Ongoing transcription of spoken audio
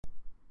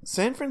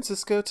San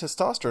Francisco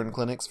testosterone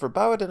clinics for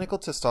bioidentical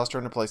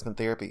testosterone replacement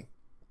therapy.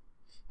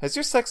 Has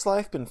your sex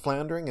life been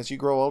floundering as you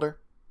grow older?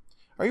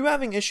 Are you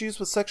having issues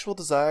with sexual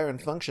desire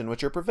and function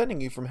which are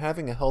preventing you from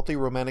having a healthy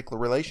romantic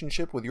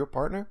relationship with your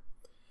partner?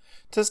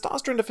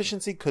 Testosterone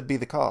deficiency could be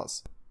the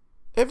cause.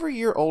 Every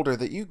year older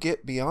that you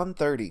get beyond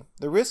 30,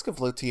 the risk of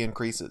low T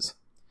increases.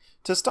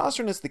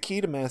 Testosterone is the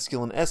key to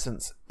masculine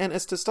essence, and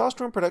as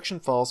testosterone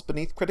production falls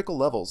beneath critical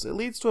levels, it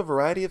leads to a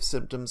variety of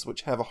symptoms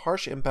which have a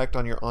harsh impact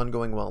on your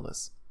ongoing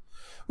wellness.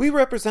 We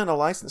represent a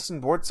licensed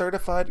and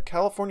board-certified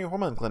California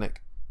hormone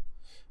clinic.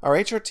 Our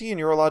HRT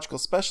and urological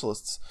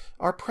specialists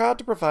are proud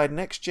to provide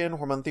next-gen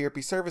hormone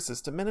therapy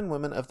services to men and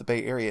women of the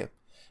Bay Area,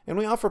 and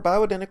we offer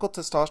bioidentical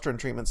testosterone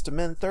treatments to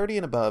men 30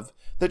 and above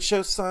that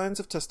show signs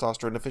of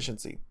testosterone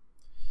deficiency.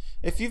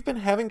 If you've been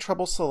having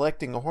trouble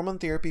selecting a hormone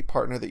therapy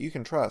partner that you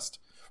can trust,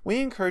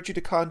 we encourage you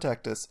to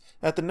contact us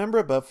at the number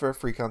above for a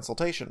free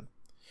consultation.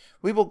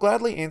 We will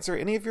gladly answer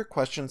any of your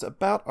questions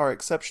about our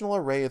exceptional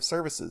array of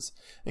services,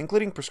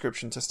 including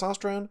prescription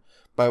testosterone,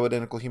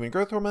 bioidentical human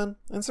growth hormone,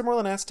 and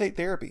sermorelin acetate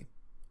therapy.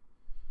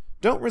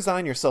 Don't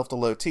resign yourself to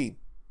low T.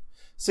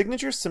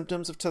 Signature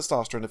symptoms of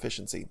testosterone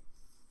deficiency.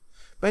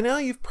 By now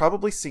you've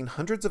probably seen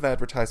hundreds of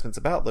advertisements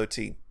about low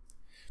T.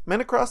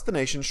 Men across the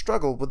nation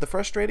struggle with the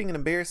frustrating and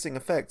embarrassing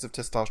effects of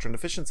testosterone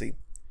deficiency.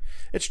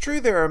 It's true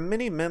there are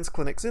many men's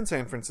clinics in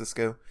San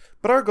Francisco,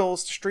 but our goal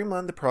is to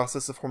streamline the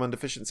process of hormone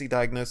deficiency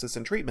diagnosis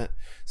and treatment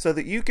so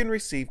that you can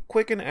receive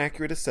quick and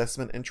accurate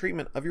assessment and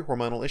treatment of your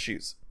hormonal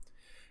issues.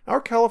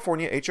 Our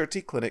California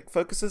HRT clinic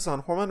focuses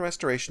on hormone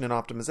restoration and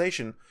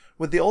optimization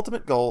with the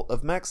ultimate goal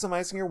of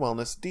maximizing your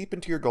wellness deep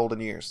into your golden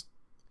years.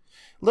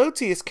 Low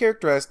T is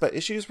characterized by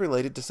issues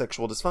related to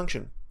sexual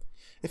dysfunction.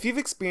 If you've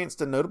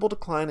experienced a notable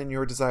decline in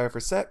your desire for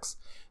sex,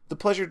 the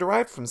pleasure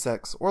derived from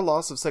sex, or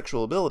loss of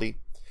sexual ability,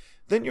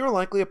 then you're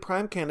likely a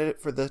prime candidate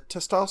for the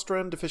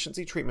testosterone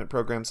deficiency treatment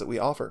programs that we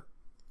offer.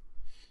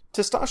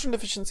 Testosterone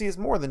deficiency is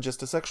more than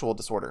just a sexual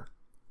disorder.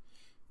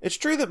 It's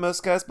true that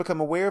most guys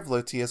become aware of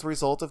low T as a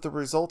result of the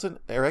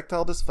resultant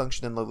erectile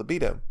dysfunction and low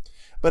libido,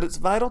 but it's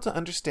vital to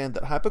understand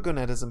that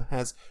hypogonadism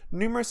has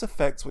numerous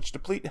effects which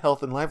deplete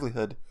health and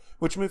livelihood,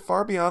 which move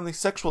far beyond the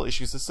sexual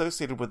issues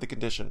associated with the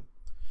condition.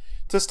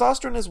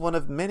 Testosterone is one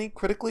of many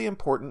critically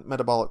important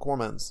metabolic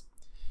hormones.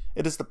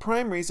 It is the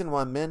prime reason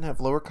why men have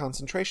lower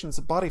concentrations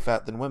of body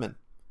fat than women.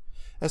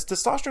 As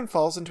testosterone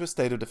falls into a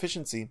state of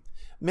deficiency,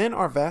 men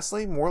are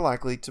vastly more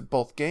likely to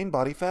both gain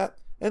body fat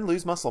and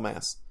lose muscle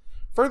mass.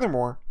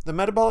 Furthermore, the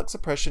metabolic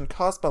suppression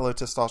caused by low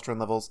testosterone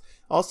levels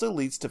also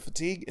leads to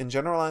fatigue and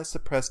generalized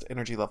suppressed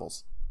energy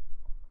levels.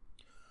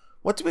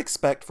 What to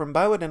expect from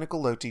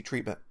bioidentical low T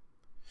treatment?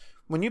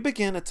 When you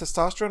begin a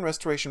testosterone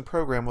restoration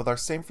program with our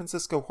San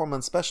Francisco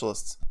hormone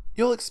specialists,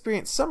 you'll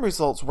experience some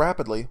results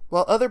rapidly,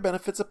 while other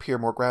benefits appear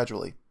more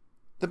gradually.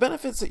 The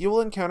benefits that you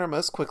will encounter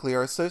most quickly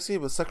are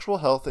associated with sexual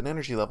health and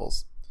energy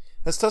levels.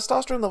 As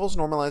testosterone levels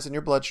normalize in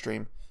your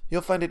bloodstream,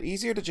 you'll find it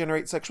easier to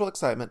generate sexual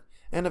excitement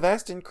and a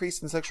vast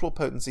increase in sexual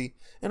potency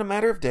in a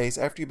matter of days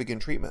after you begin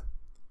treatment.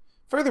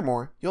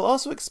 Furthermore, you'll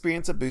also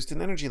experience a boost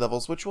in energy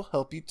levels which will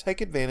help you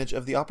take advantage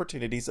of the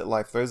opportunities that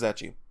life throws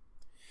at you.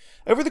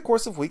 Over the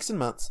course of weeks and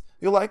months,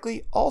 you'll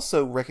likely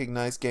also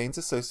recognize gains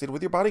associated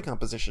with your body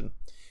composition.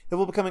 It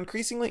will become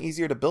increasingly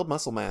easier to build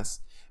muscle mass,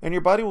 and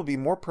your body will be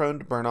more prone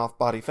to burn off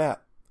body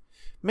fat.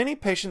 Many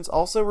patients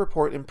also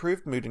report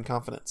improved mood and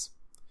confidence.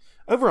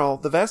 Overall,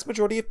 the vast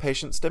majority of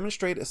patients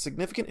demonstrate a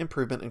significant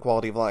improvement in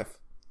quality of life.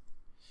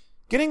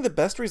 Getting the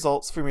best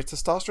results from your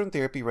testosterone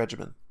therapy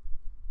regimen.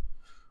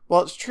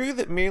 While it's true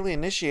that merely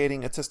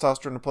initiating a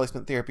testosterone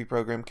replacement therapy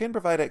program can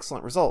provide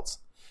excellent results,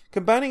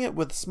 combining it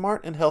with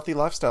smart and healthy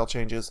lifestyle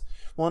changes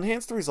will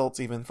enhance the results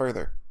even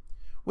further.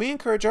 We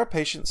encourage our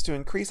patients to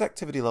increase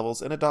activity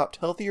levels and adopt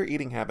healthier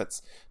eating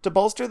habits to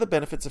bolster the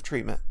benefits of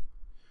treatment.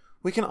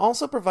 We can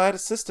also provide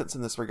assistance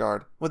in this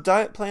regard with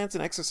diet plans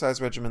and exercise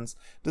regimens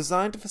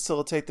designed to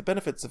facilitate the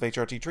benefits of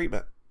HRT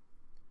treatment.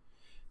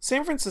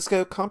 San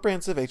Francisco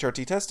comprehensive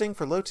HRT testing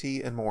for low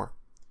T and more.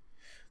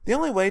 The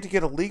only way to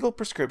get a legal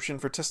prescription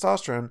for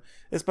testosterone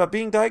is by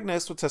being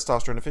diagnosed with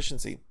testosterone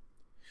deficiency.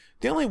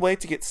 The only way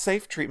to get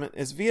safe treatment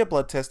is via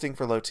blood testing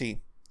for low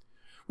T.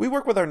 We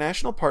work with our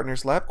national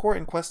partners LabCorp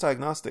and Quest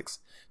Diagnostics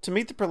to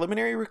meet the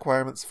preliminary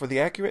requirements for the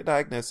accurate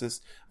diagnosis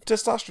of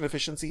testosterone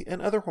deficiency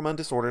and other hormone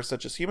disorders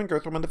such as human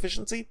growth hormone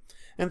deficiency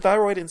and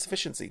thyroid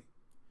insufficiency.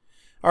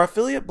 Our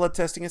affiliate blood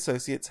testing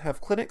associates have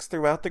clinics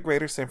throughout the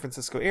greater San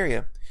Francisco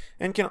area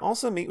and can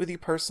also meet with you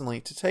personally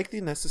to take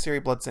the necessary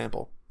blood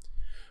sample.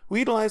 We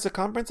utilize a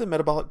comprehensive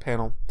metabolic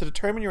panel to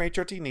determine your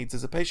HRT needs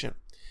as a patient,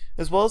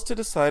 as well as to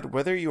decide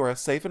whether you are a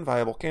safe and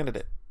viable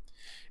candidate.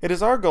 It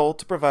is our goal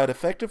to provide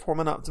effective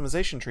hormone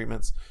optimization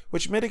treatments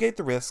which mitigate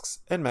the risks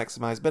and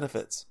maximize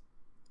benefits.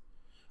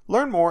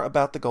 Learn more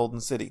about the Golden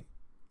City.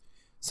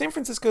 San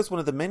Francisco is one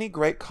of the many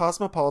great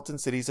cosmopolitan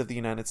cities of the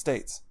United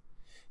States.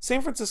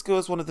 San Francisco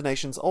is one of the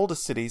nation's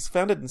oldest cities,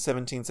 founded in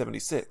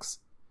 1776.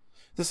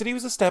 The city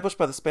was established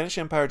by the Spanish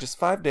Empire just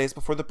 5 days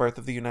before the birth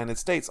of the United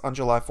States on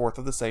July 4th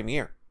of the same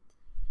year.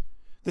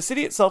 The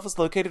city itself is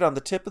located on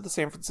the tip of the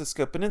San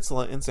Francisco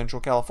Peninsula in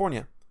Central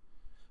California.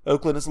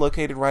 Oakland is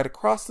located right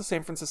across the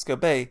San Francisco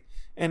Bay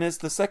and is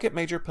the second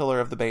major pillar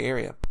of the Bay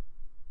Area.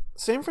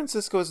 San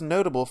Francisco is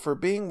notable for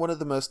being one of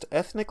the most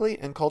ethnically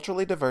and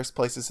culturally diverse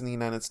places in the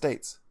United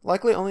States,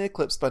 likely only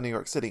eclipsed by New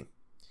York City.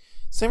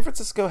 San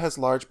Francisco has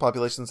large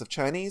populations of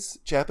Chinese,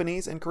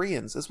 Japanese, and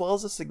Koreans, as well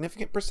as a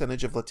significant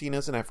percentage of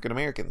Latinos and African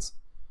Americans.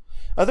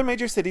 Other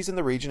major cities in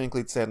the region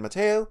include San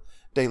Mateo,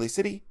 Daly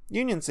City,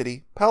 Union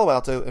City, Palo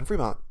Alto, and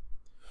Fremont.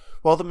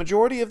 While the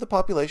majority of the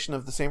population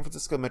of the San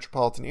Francisco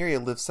metropolitan area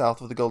lives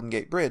south of the Golden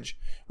Gate Bridge,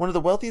 one of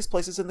the wealthiest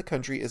places in the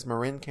country is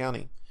Marin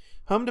County,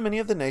 home to many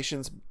of the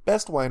nation's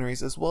best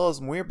wineries as well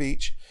as Muir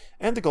Beach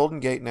and the Golden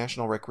Gate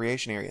National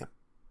Recreation Area.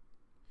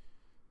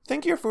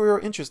 Thank you for your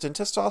interest in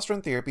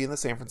testosterone therapy in the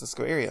San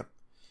Francisco area.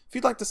 If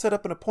you'd like to set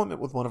up an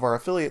appointment with one of our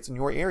affiliates in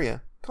your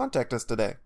area, contact us today.